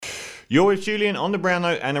You're with Julian on the Brown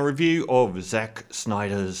Note and a review of Zack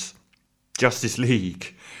Snyder's Justice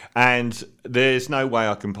League. And there's no way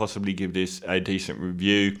I can possibly give this a decent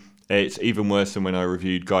review. It's even worse than when I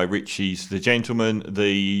reviewed Guy Ritchie's The Gentleman.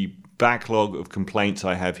 The backlog of complaints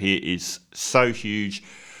I have here is so huge.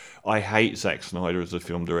 I hate Zack Snyder as a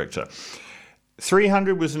film director.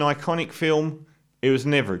 300 was an iconic film. It was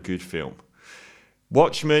never a good film.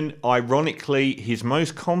 Watchmen, ironically, his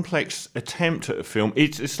most complex attempt at a film.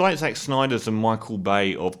 It's like Zack Snyder's and Michael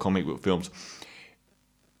Bay of comic book films.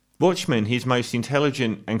 Watchmen, his most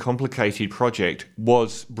intelligent and complicated project,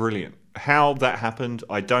 was brilliant. How that happened,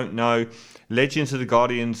 I don't know. Legends of the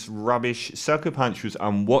Guardians, rubbish. Sucker Punch was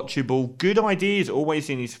unwatchable. Good ideas always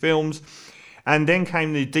in his films. And then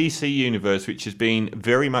came the DC universe, which has been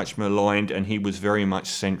very much maligned, and he was very much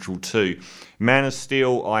central to. Man of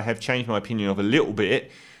Steel, I have changed my opinion of a little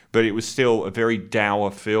bit, but it was still a very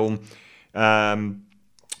dour film.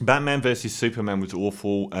 Batman vs Superman was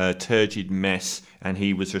awful, a turgid mess, and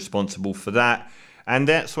he was responsible for that. And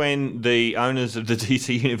that's when the owners of the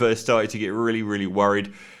DC universe started to get really, really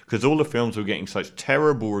worried, because all the films were getting such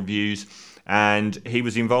terrible reviews, and he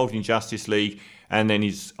was involved in Justice League. And then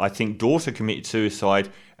his, I think, daughter committed suicide,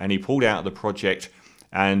 and he pulled out of the project,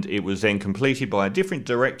 and it was then completed by a different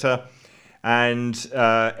director. And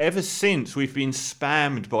ever since, we've been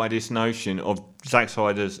spammed by this notion of Zack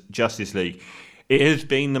Snyder's Justice League. It has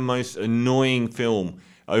been the most annoying film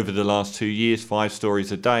over the last 2 years. 5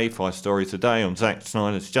 stories a day on Zack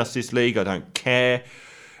Snyder's Justice League. I don't care.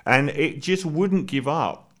 And it just wouldn't give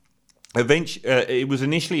up. Eventually, it was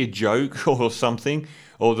initially a joke or something,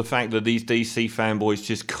 or the fact that these DC fanboys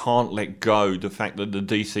just can't let go, the fact that the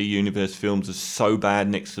DC Universe films are so bad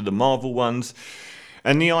next to the Marvel ones,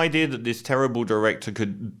 and the idea that this terrible director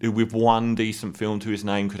could, with one decent film to his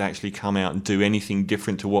name, could actually come out and do anything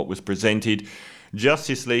different to what was presented.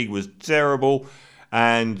 Justice League was terrible,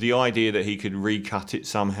 and the idea that he could recut it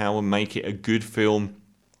somehow and make it a good film,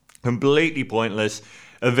 completely pointless.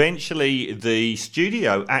 Eventually, the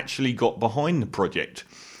studio actually got behind the project.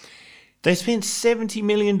 They spent $70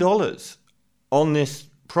 million on this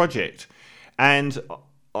project. And,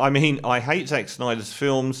 I mean, I hate Zack Snyder's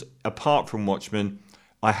films, apart from Watchmen.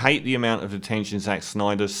 I hate the amount of attention Zack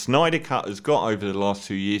Snyder's Snyder Cut has got over the last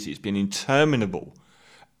 2 years. It's been interminable.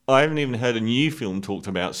 I haven't even heard a new film talked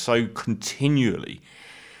about so continually.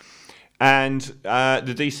 And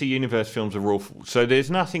the DC Universe films are awful. So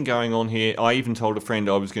there's nothing going on here. I even told a friend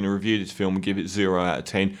I was going to review this film and give it 0 out of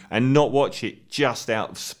 10 and not watch it just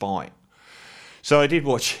out of spite. So I did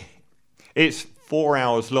watch it. It's 4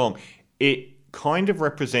 hours long. It kind of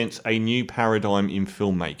represents a new paradigm in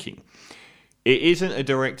filmmaking. It isn't a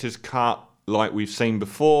director's cut like we've seen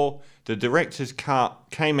before. The director's cut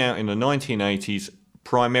came out in the 1980s,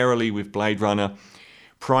 primarily with Blade Runner,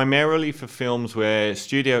 primarily for films where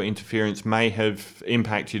studio interference may have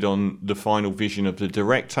impacted on the final vision of the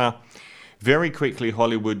director. Very quickly,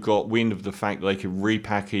 Hollywood got wind of the fact they could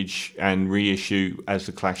repackage and reissue, as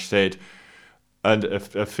The Clash said,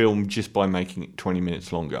 a film just by making it 20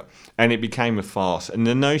 minutes longer. And it became a farce. And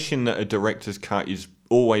the notion that a director's cut is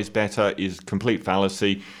always better is complete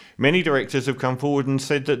fallacy. Many directors have come forward and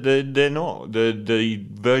said that they're not. The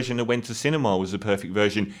version that went to cinema was the perfect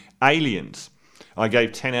version. Aliens. I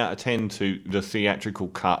gave 10 out of 10 to the theatrical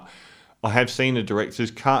cut. I have seen the director's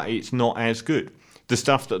cut. It's not as good. The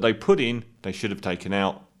stuff that they put in, they should have taken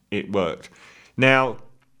out. It worked. Now,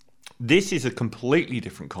 this is a completely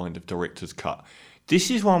different kind of director's cut.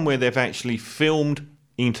 This is one where they've actually filmed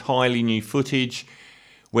entirely new footage,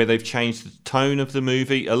 where they've changed the tone of the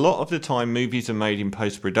movie. A lot of the time, movies are made in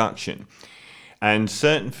post-production. And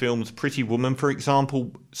certain films, Pretty Woman, for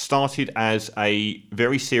example, started as a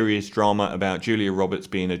very serious drama about Julia Roberts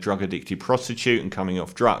being a drug-addicted prostitute and coming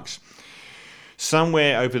off drugs.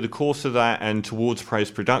 Somewhere over the course of that and towards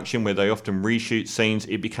post-production, where they often reshoot scenes,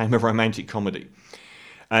 it became a romantic comedy.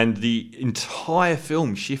 And the entire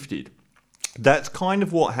film shifted. That's kind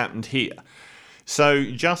of what happened here. So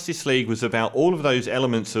Justice League was about all of those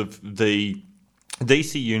elements of the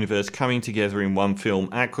DC Universe coming together in one film.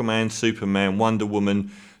 Aquaman, Superman, Wonder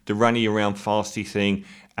Woman, the running around fasty thing,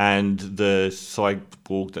 and the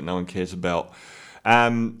cyborg that no one cares about.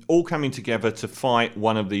 All coming together to fight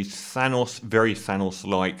one of these very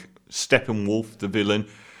Thanos-like Steppenwolf, the villain.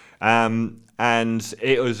 And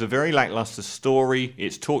it was a very lackluster story.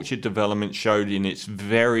 Its tortured development showed in its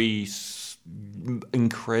very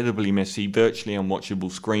incredibly messy, virtually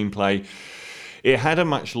unwatchable screenplay. It had a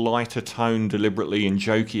much lighter tone deliberately and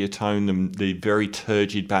jokier tone than the very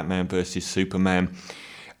turgid Batman vs Superman.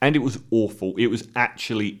 And it was awful. It was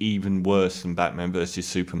actually even worse than Batman vs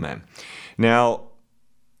Superman. Now,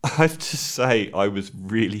 I have to say, I was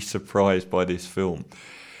really surprised by this film.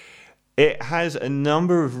 It has a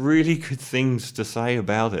number of really good things to say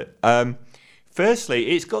about it.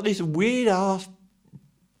 Firstly, it's got this weird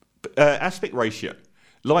aspect ratio.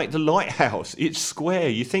 Like The Lighthouse, it's square.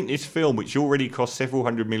 You think this film, which already cost several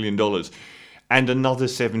 $100 million and another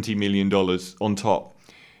 $70 million on top,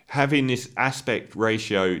 having this aspect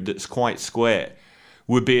ratio that's quite square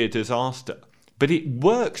would be a disaster. But it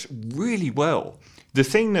works really well. One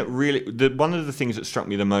of the things that struck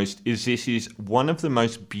me the most is this is one of the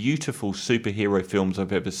most beautiful superhero films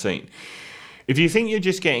I've ever seen. If you think you're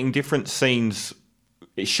just getting different scenes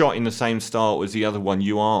shot in the same style as the other one,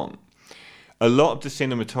 you aren't. A lot of the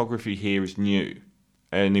cinematography here is new,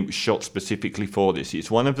 and it was shot specifically for this.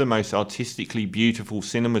 It's one of the most artistically beautiful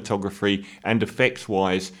cinematography and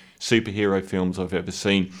effects-wise superhero films I've ever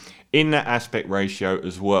seen, in that aspect ratio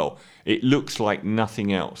as well. It looks like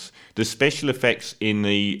nothing else. The special effects in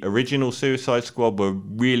the original Suicide Squad were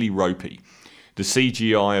really ropey. The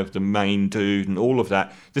CGI of the main dude and all of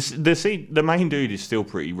that. The main dude is still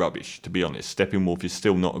pretty rubbish, to be honest. Steppenwolf is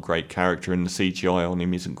still not a great character, and the CGI on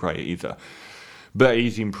him isn't great either. But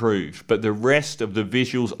he's improved. But the rest of the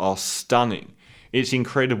visuals are stunning. It's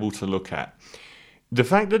incredible to look at. The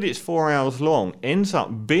fact that it's 4 hours long ends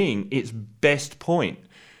up being its best point,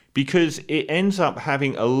 because it ends up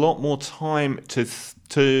having a lot more time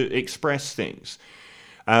to express things.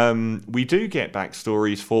 We do get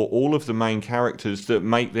backstories for all of the main characters that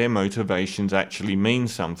make their motivations actually mean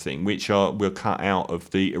something, which were cut out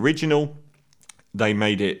of the original. They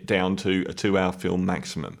made it down to a 2-hour film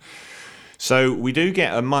maximum. So we do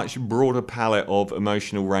get a much broader palette of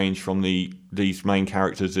emotional range from these main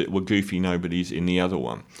characters that were goofy nobodies in the other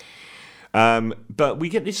one. But we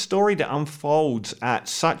get this story that unfolds at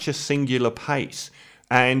such a singular pace,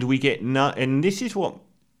 and we get and this is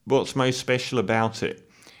what's most special about it.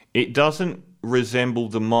 It doesn't resemble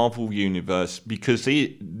the Marvel universe, because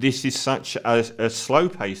this is such a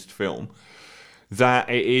slow-paced film that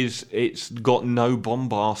it's got no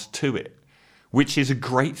bombast to it, which is a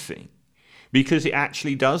great thing, because it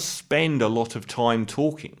actually does spend a lot of time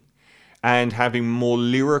talking and having more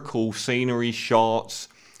lyrical scenery shots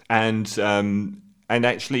and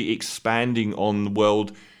actually expanding on the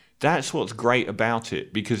world. That's what's great about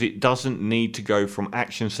it, because it doesn't need to go from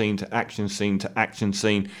action scene to action scene to action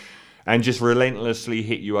scene and just relentlessly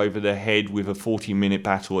hit you over the head with a 40-minute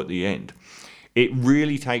battle at the end. It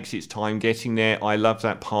really takes its time getting there. I love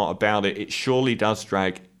that part about it. It surely does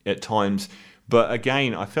drag at times, but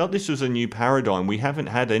again, I felt this was a new paradigm. We haven't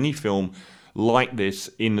had any film like this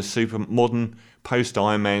in the modern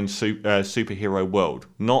post-Iron Man superhero world.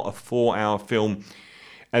 Not a 4-hour film.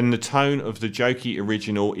 And the tone of the jokey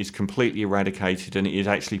original is completely eradicated, and it is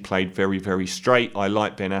actually played very, very straight. I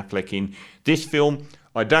like Ben Affleck in this film.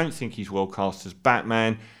 I don't think he's well cast as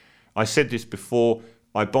Batman. I said this before.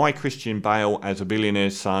 I buy Christian Bale as a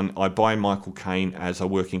billionaire's son. I buy Michael Caine as a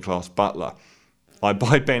working-class butler. I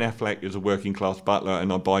buy Ben Affleck as a working-class butler,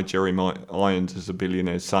 and I buy Jeremy Irons as a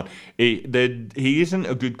billionaire's son. He isn't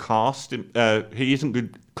a good cast. He isn't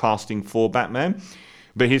good casting for Batman,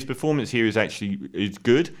 but his performance here is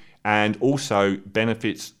good, and also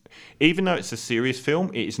benefits. Even though it's a serious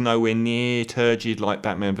film, it is nowhere near turgid like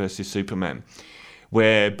Batman vs Superman,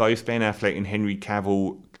 where both Ben Affleck and Henry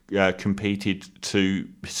Cavill competed to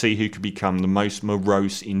see who could become the most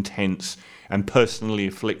morose, intense, and personally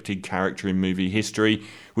afflicted character in movie history,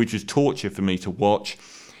 which was torture for me to watch.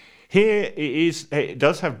 Here it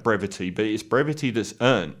does have brevity, but it's brevity that's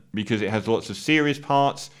earned, because it has lots of serious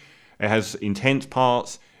parts, it has intense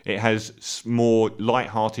parts, it has more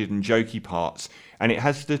light-hearted and jokey parts, and it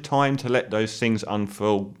has the time to let those things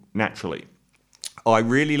unfold naturally. I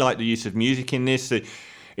really like the use of music in this.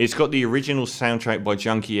 It's got the original soundtrack by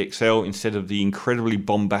Junkie XL instead of the incredibly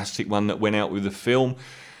bombastic one that went out with the film.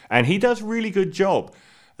 And he does a really good job.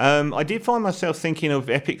 I did find myself thinking of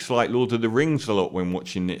epics like Lord of the Rings a lot when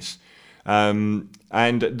watching this. And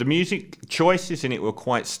the music choices in it were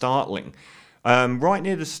quite startling. Right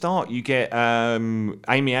near the start, you get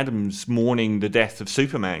Amy Adams mourning the death of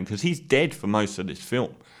Superman, because he's dead for most of this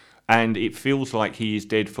film. And it feels like he is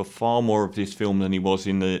dead for far more of this film than he was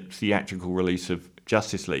in the theatrical release of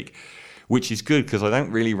Justice League, which is good, because I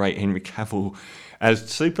don't really rate Henry Cavill as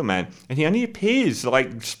Superman, and he only appears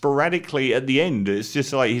like sporadically at the end. It's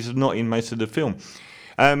just like he's not in most of the film.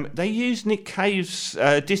 They used Nick Cave's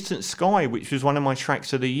Distant Sky, which was one of my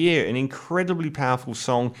tracks of the year, an incredibly powerful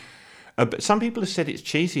song. But some people have said it's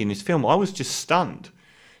cheesy in this film. I was just stunned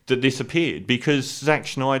that this appeared, because Zack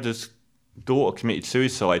Snyder's daughter committed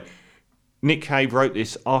suicide. Nick Cave wrote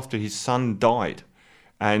this after his son died.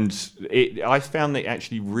 And I found it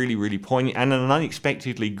actually really, really poignant and an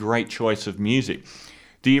unexpectedly great choice of music.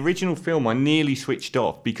 The original film I nearly switched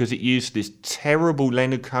off because it used this terrible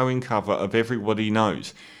Leonard Cohen cover of Everybody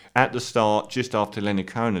Knows at the start, just after Leonard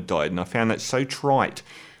Cohen had died, and I found that so trite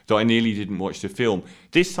that I nearly didn't watch the film.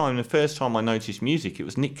 This time, the first time I noticed music, it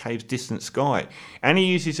was Nick Cave's Distant Sky, and he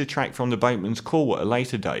uses a track from The Boatman's Call at a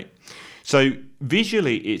later date. So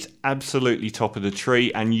visually, it's absolutely top of the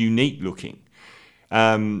tree and unique looking.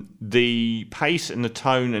 The pace and the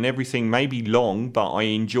tone and everything may be long, but I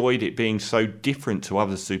enjoyed it being so different to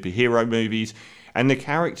other superhero movies, and the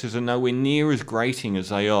characters are nowhere near as grating as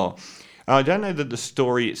they are. I don't know that the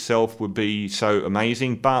story itself would be so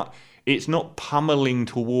amazing, but it's not pummeling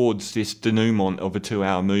towards this denouement of a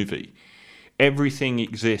 2-hour movie. Everything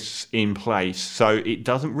exists in place, so it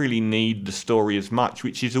doesn't really need the story as much,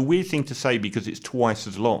 which is a weird thing to say because it's twice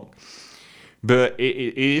as long. But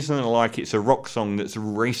it isn't like it's a rock song that's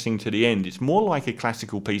racing to the end. It's more like a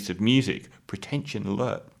classical piece of music. Pretension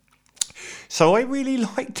alert. So I really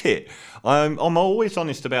liked it. I'm always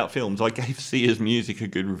honest about films. I gave Sia's Music a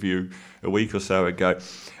good review a week or so ago.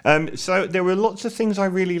 So there were lots of things I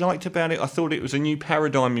really liked about it. I thought it was a new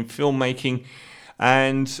paradigm in filmmaking.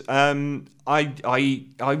 And I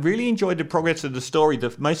really enjoyed the progress of the story.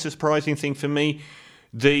 The most surprising thing for me,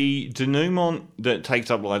 the denouement that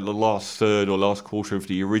takes up like the last third or last quarter of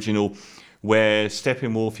the original, where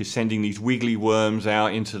Steppenwolf is sending these wiggly worms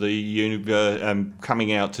out into the universe,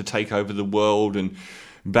 coming out to take over the world, and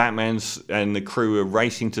Batman's and the crew are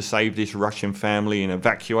racing to save this Russian family and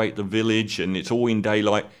evacuate the village, and it's all in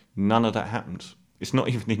daylight. None of that happens. It's not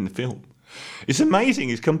even in the film. It's amazing.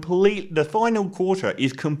 The final quarter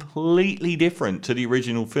is completely different to the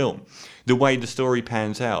original film, the way the story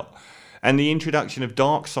pans out. And the introduction of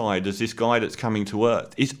Darkseid as this guy that's coming to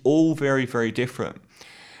Earth is all very, very different.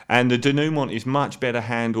 And the denouement is much better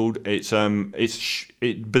handled. Bizarrely,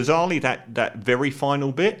 that very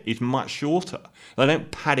final bit is much shorter. They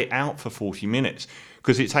don't pad it out for 40 minutes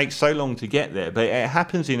because it takes so long to get there, but it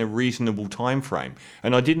happens in a reasonable time frame.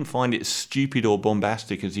 And I didn't find it stupid or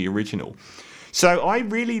bombastic as the original. So I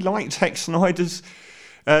really liked Zack Snyder's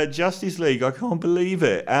Justice League. I can't believe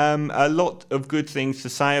it. A lot of good things to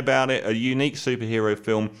say about it. A unique superhero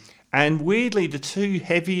film. And weirdly, the two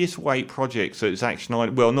heaviest weight projects that Zack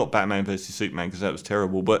Snyder, well, not Batman vs Superman because that was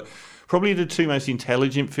terrible, but probably the two most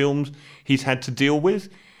intelligent films he's had to deal with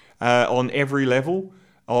on every level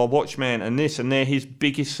are Watchmen and this, and they're his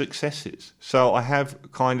biggest successes. So I have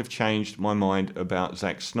kind of changed my mind about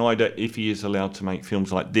Zack Snyder if he is allowed to make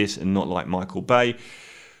films like this and not like Michael Bay.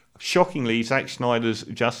 Shockingly, Zack Snyder's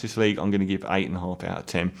Justice League, I'm going to give 8.5 out of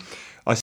 10.